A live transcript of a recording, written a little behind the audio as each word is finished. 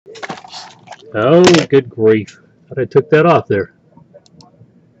Oh, good grief. Thought I took that off there.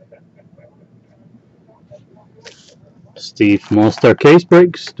 Steve from All Star Case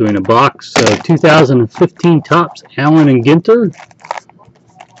Breaks doing a box of 2015 Topps Allen and Ginter.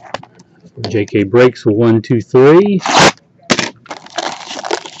 JK Breaks 1, 2, 3.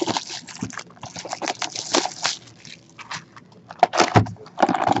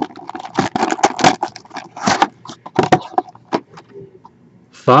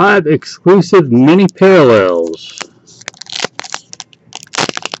 Five exclusive mini parallels.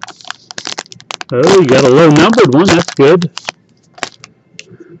 Oh, you got a low numbered one. That's good.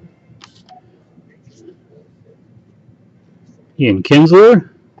 Ian Kinsler,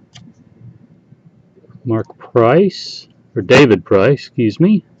 Mark Price, or David Price, excuse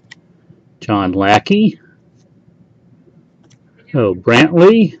me. John Lackey. Oh,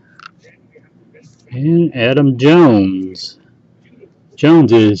 Brantley. And Adam Jones.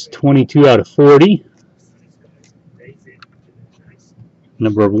 Jones is 22 out of 40.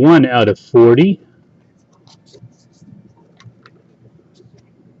 Number 1 out of 40.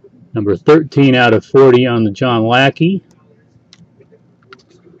 Number 13 out of 40 on the John Lackey.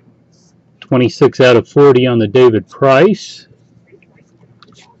 26 out of 40 on the David Price.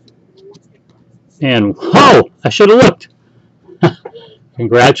 And, oh, I should have looked.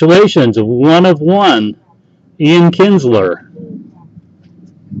 Congratulations, 1 of 1, Ian Kinsler.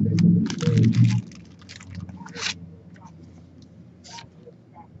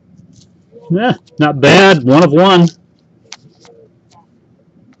 Yeah, not bad, 1 of 1.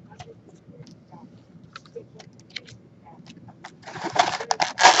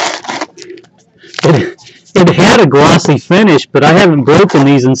 It had a glossy finish, but I haven't broken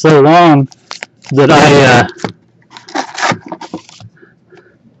these in so long that I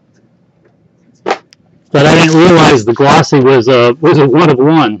didn't realize the glossy was a 1 of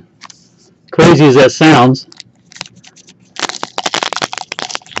 1. Crazy as that sounds.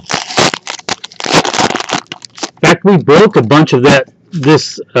 In fact, we broke a bunch of that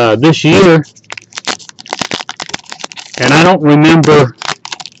this year, and I don't remember.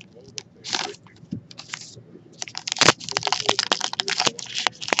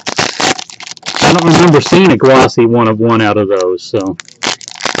 I don't remember seeing a glossy 1 of 1 out of those. So.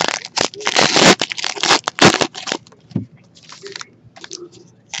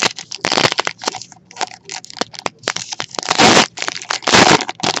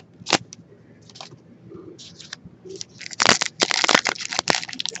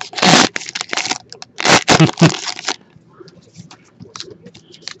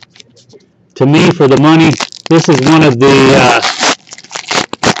 To me, for the money, this is one of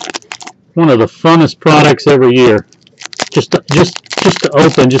the funnest products every year. Just to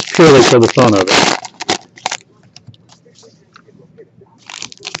open, just purely for the fun of it.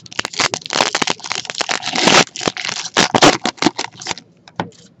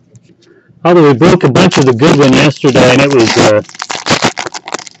 Although we broke a bunch of the good one yesterday, and it was the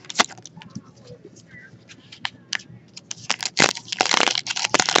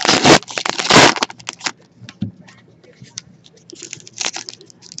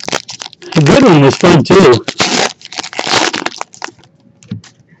good one was fun too.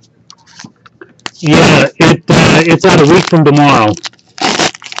 Yeah, it's out a week from tomorrow.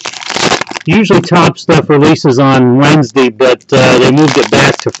 Usually Top Stuff releases on Wednesday, but they moved it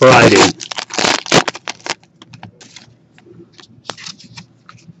back to Friday.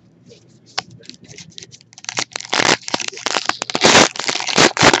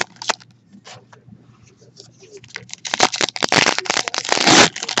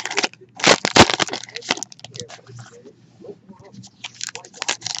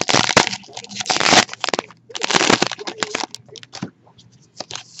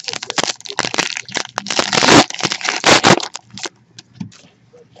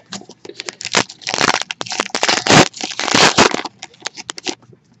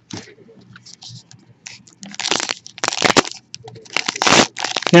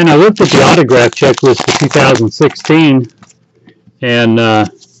 And I looked at the autograph checklist for 2016, and I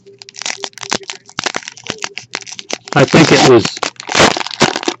think there's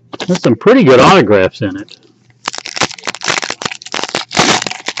some pretty good autographs in it.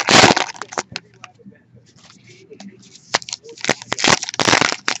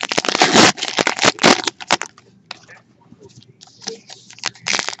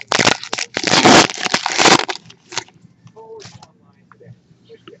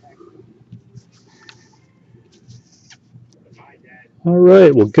 All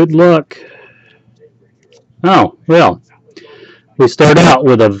right, well, good luck. Oh, well, we start out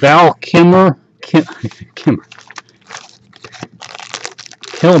with a Val Kilmer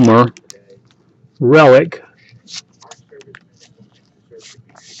relic.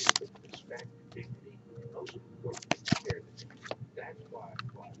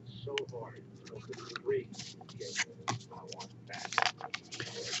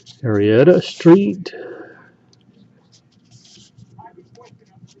 Arietta Street.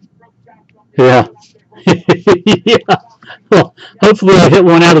 Yeah. Yeah. Well, hopefully I hit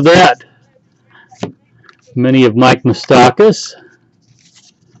one out of that. Many of Mike Moustakas.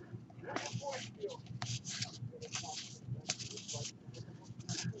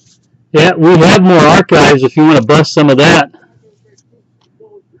 Yeah, we have more archives if you want to bust some of that.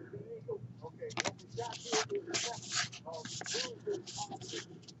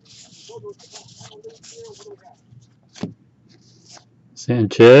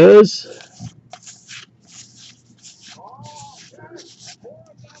 Sanchez.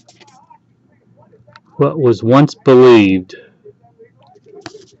 What was once believed.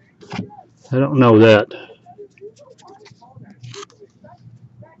 I don't know that.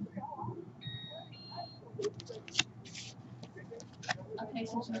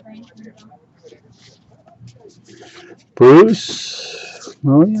 Bruce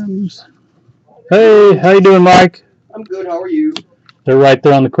Williams. Hey, how you doing, Mike? I'm good. How are you? They're right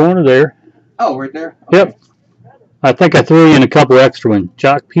there on the corner there. Oh, right there? Okay. Yep. I think I threw in a couple extra ones.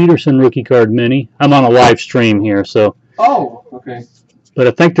 Jock Peterson rookie card mini. I'm on a live stream here, so. Oh, okay. But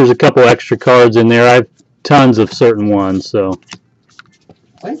I think there's a couple extra cards in there. I have tons of certain ones, so.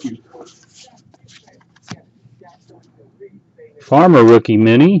 Thank you. Farmer rookie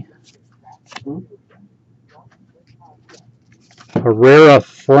mini. Herrera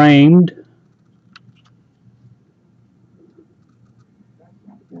framed.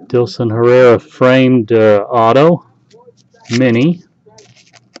 Dilson Herrera framed auto mini.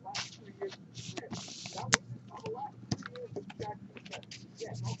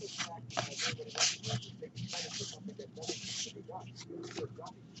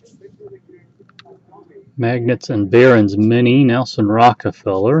 Magnets and Barons mini. Nelson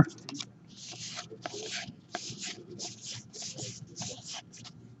Rockefeller.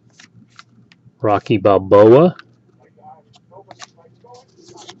 Rocky Balboa.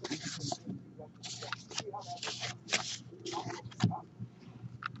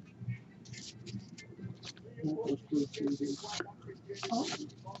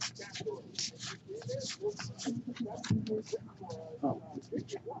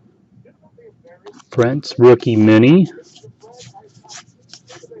 Brent's rookie mini.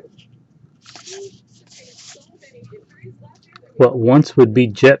 What once would be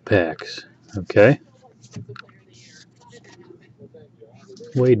jetpacks. Okay.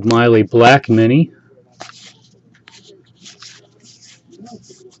 Wade Miley black mini.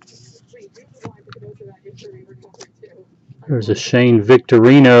 There's a Shane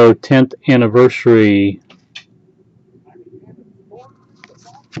Victorino 10th anniversary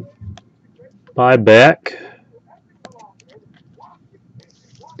buyback.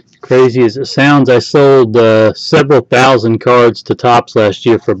 Crazy as it sounds, I sold several thousand cards to Topps last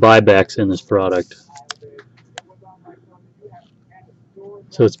year for buybacks in this product.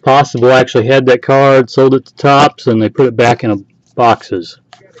 So it's possible I actually had that card, sold it to Topps, and they put it back in boxes.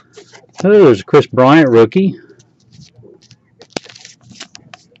 Oh, there's a Chris Bryant rookie.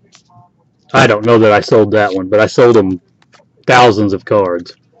 I don't know that I sold that one, but I sold them thousands of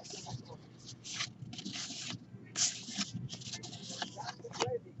cards.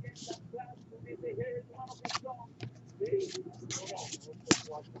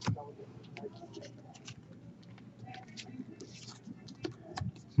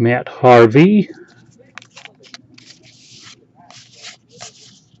 Matt Harvey.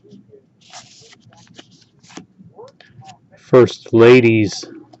 First Ladies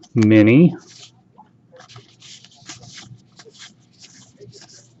mini.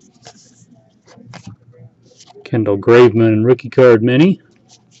 Kendall Graveman rookie card mini.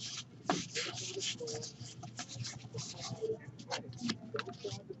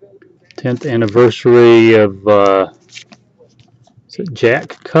 Tenth anniversary of is it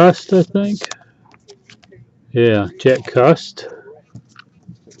Jack Cust, I think? Yeah, Jack Cust.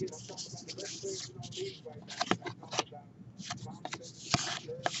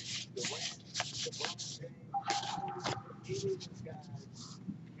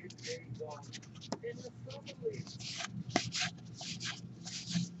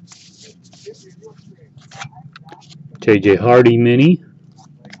 JJ Hardy mini.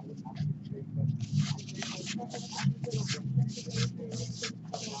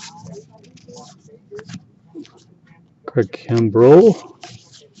 Craig Kimbrell.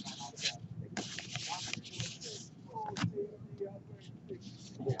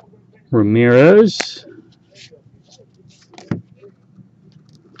 Ramirez.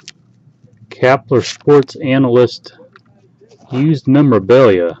 Kapler Sports Analyst. Used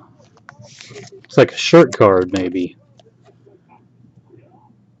memorabilia. It's like a shirt card, maybe.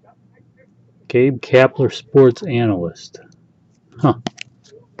 Gabe Kapler Sports Analyst. Huh.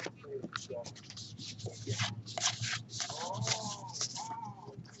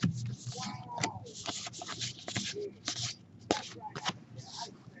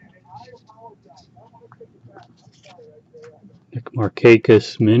 Nick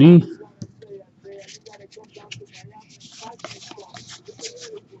Markakis Mini.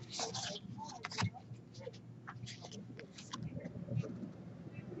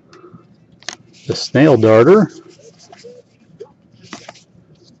 The Snail Darter.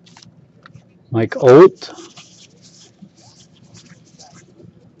 Mike Olt.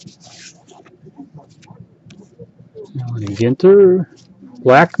 Alan Ginter.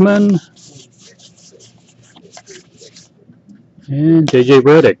 Blackman. And JJ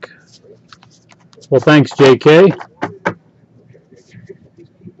Redick. Well, thanks, JK.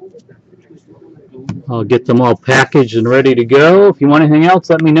 I'll get them all packaged and ready to go. If you want anything else,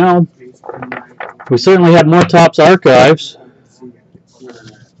 let me know. We certainly have more Topps archives.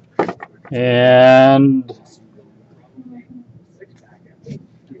 And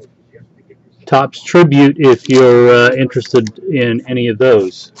Topps Tribute if you're interested in any of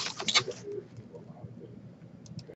those.